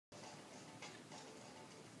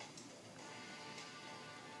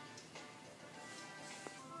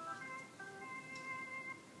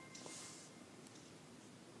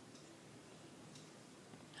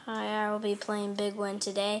Hi, I will be playing Big Win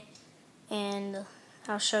today, and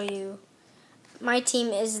I'll show you. My team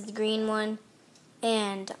is the green one,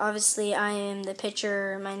 and obviously I am the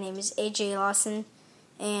pitcher. My name is AJ Lawson,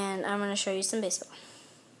 and I'm going to show you some baseball.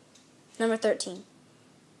 Number 13.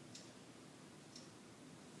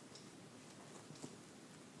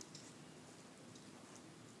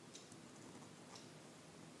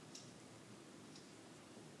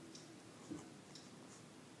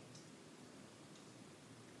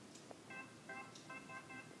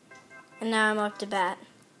 And now I'm up to bat.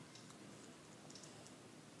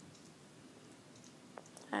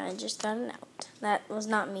 I just got an out. That was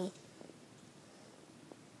not me.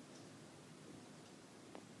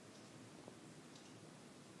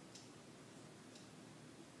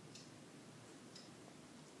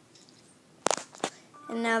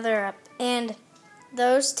 And now they're up. And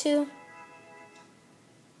those two,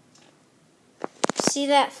 see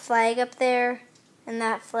that flag up there and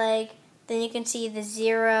that flag? Then you can see the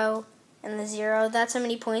 0 and the 0. That's how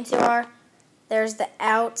many points you are. There's the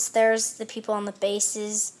outs. There's the people on the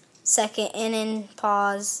bases. Second inning,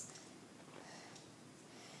 pause.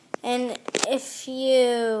 And if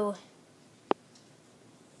you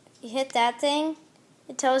hit that thing,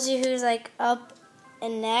 it tells you who's like up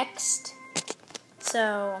and next.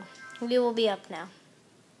 So we will be up now.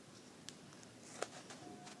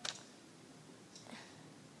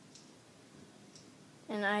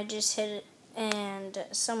 And I just hit it, and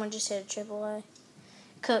someone just hit a AAA.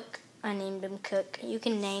 Cook. I named him Cook. You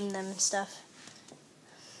can name them and stuff.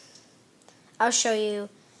 I'll show you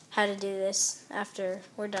how to do this after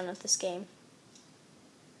we're done with this game.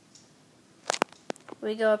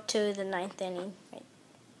 We go up to the 9th inning,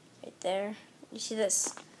 right there. You see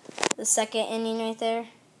this? The 2nd inning right there?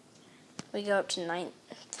 We go up to 9th.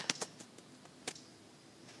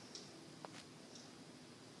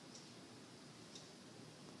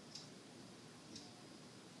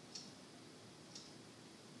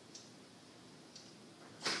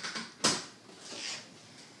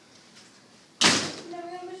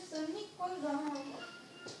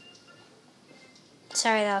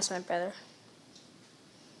 Sorry, that was my brother.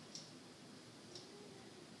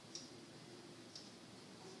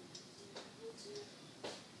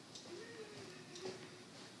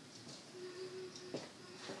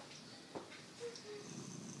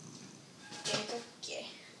 Okay.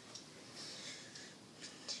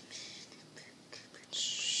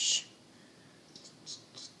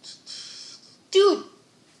 Dude,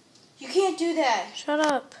 you can't do that. Shut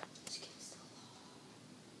up.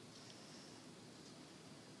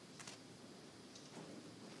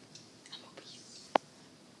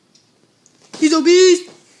 He's a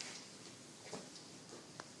beast.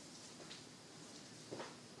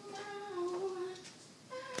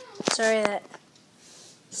 Sorry, that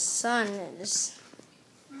sun is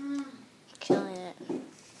killing it.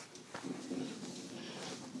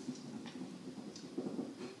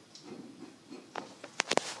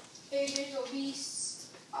 AJ's a beast.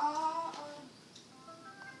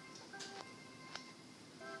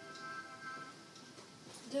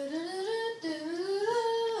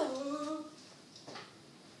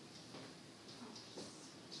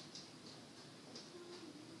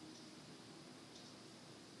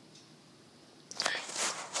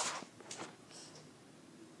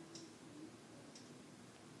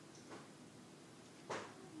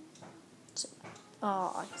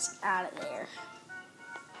 Oh, it's out of there.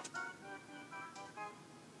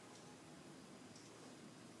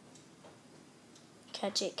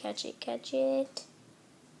 Catch it, catch it, catch it.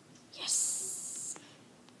 Yes.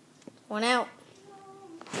 1 out.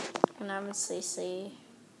 And obviously see.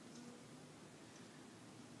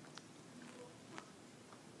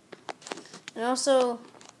 And also,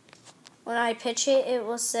 when I pitch it, it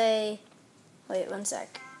will say, wait 1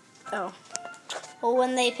 sec. Oh. Well,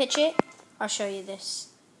 when they pitch it, I'll show you this.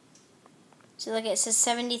 So look, it says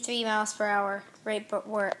 73 miles per hour, right but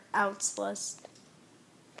where outs was.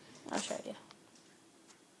 I'll show you.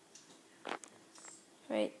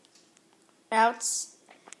 Right. Outs.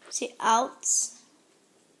 See outs?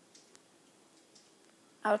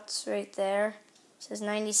 Outs right there. It says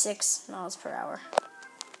 96 miles per hour.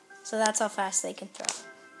 So that's how fast they can throw.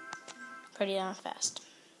 Pretty darn fast.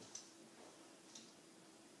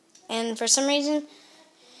 And for some reason,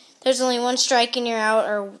 there's only 1 strike and you're out,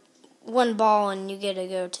 or 1 ball and you get to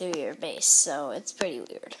go to your base. So it's pretty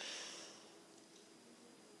weird.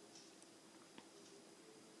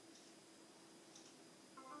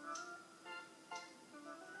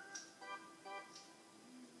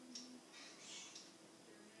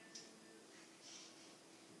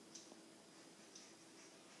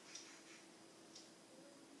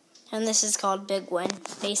 And this is called Big Win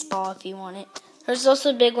Baseball if you want it. There's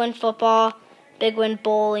also Big Win Football, Big Win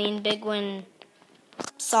Bowling, Big Win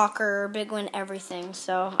Soccer, Big Win everything.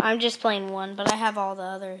 So I'm just playing one, but I have all the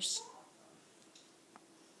others.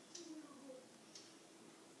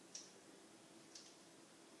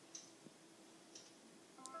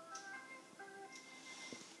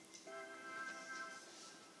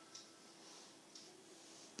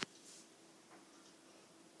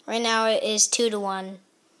 Right now it is 2-1.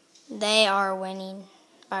 They are winning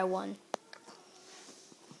by 1.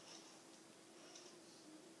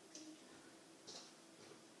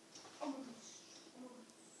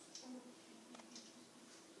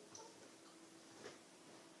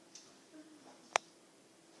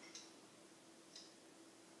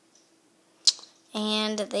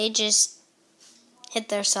 And they just hit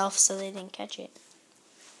themselves so they didn't catch it.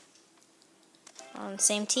 On the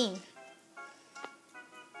same team.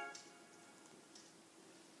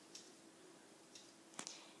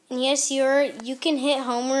 And yes, you can hit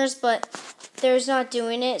homers, but there's not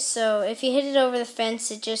doing it. So if you hit it over the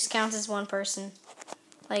fence, it just counts as one person.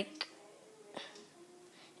 Like,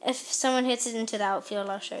 if someone hits it into the outfield,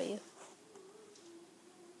 I'll show you.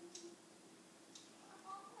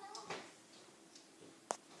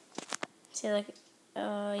 See, like,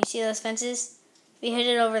 you see those fences? If you hit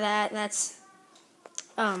it over that, that's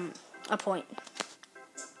a point.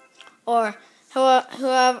 Or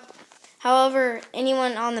however,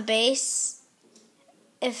 anyone on the base,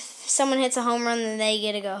 if someone hits a home run, then they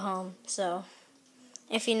get to go home. So,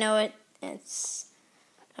 if you know it, it's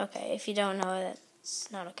okay. If you don't know it,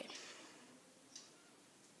 it's not okay.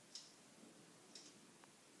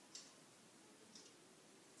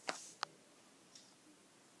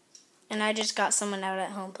 And I just got someone out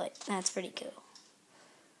at home plate. That's pretty cool.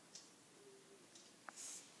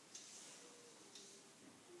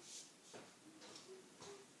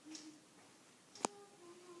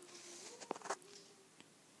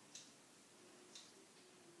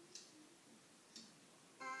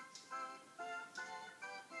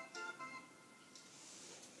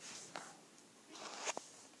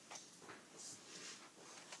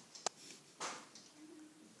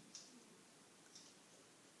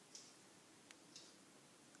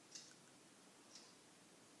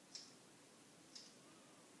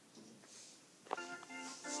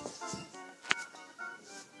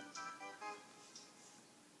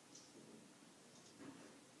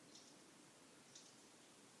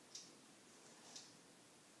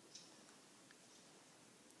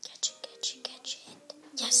 Catch it.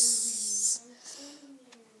 Yes.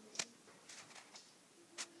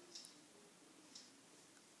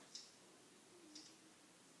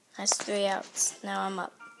 That's 3 outs. Now I'm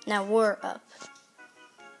up. Now we're up.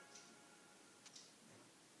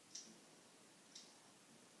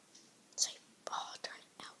 Turn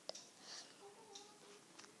it out.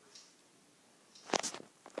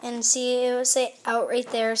 And see, it will say out right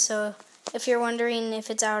there. So if you're wondering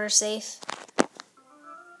if it's out or safe,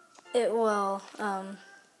 it will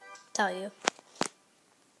tell you.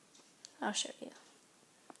 I'll show you.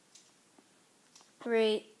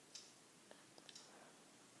 Wait,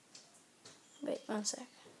 1 sec.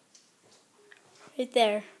 Right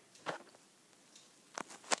there.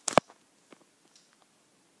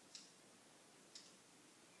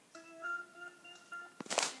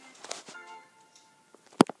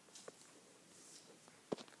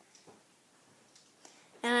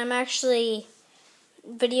 And I'm actually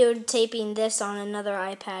videotaping this on another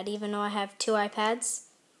iPad, even though I have 2 iPads.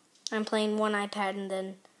 I'm playing one iPad and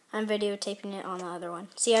then I'm videotaping it on the other one.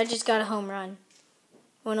 See, I just got a home run.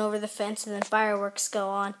 Went over the fence and then fireworks go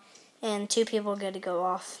on and 2 people get to go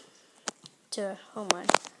off to a home run.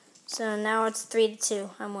 So now it's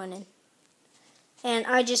 3-2. I'm winning. And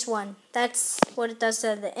I just won. That's what it does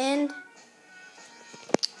at the end.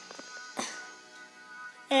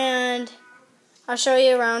 And I'll show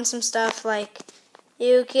you around some stuff, like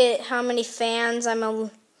you get how many fans. I'm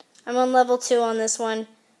on level 2 on this one.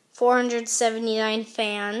 479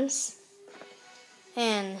 fans.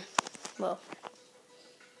 And, well,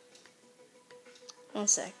 1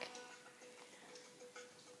 sec.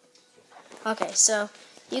 Okay, so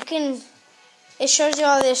you can, it shows you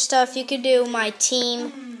all this stuff. You could do my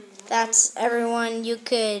team. That's everyone. You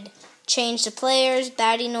could change the players,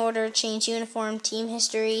 batting order, change uniform, team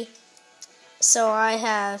history. So I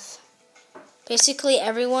have basically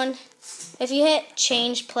everyone. If you hit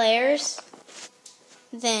change players,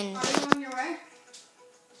 then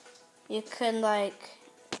you could like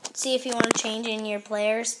see if you want to change in your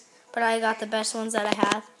players. But I got the best ones that I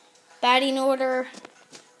have. Batting order,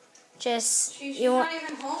 just you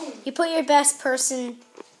put your best person.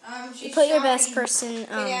 You put your best person.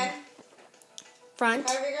 front.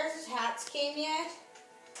 Have you guys' hats came yet?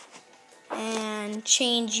 And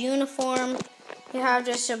change uniform. You have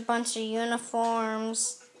just a bunch of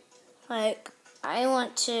uniforms. Like, I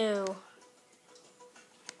want to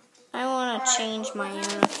change my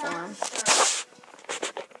uniform.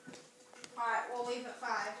 Alright, we'll leave at 5.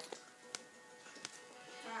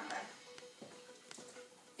 Alright.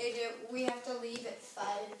 AJ, we have to leave at 5.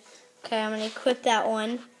 Okay, I'm gonna equip that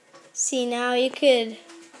one. See, now you could,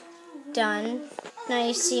 done. Now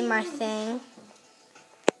you see my thing.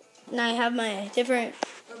 Now I have my different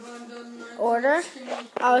order.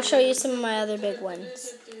 I'll show you some of my other big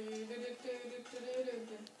ones.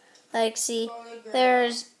 Like, see,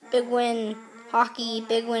 there's big win hockey,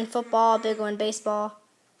 big win football, big win baseball,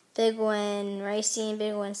 big win racing,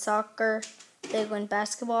 big win soccer, big win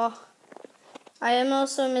basketball. I am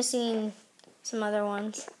also missing some other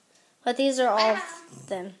ones, but these are all of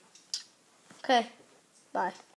them. Okay, bye.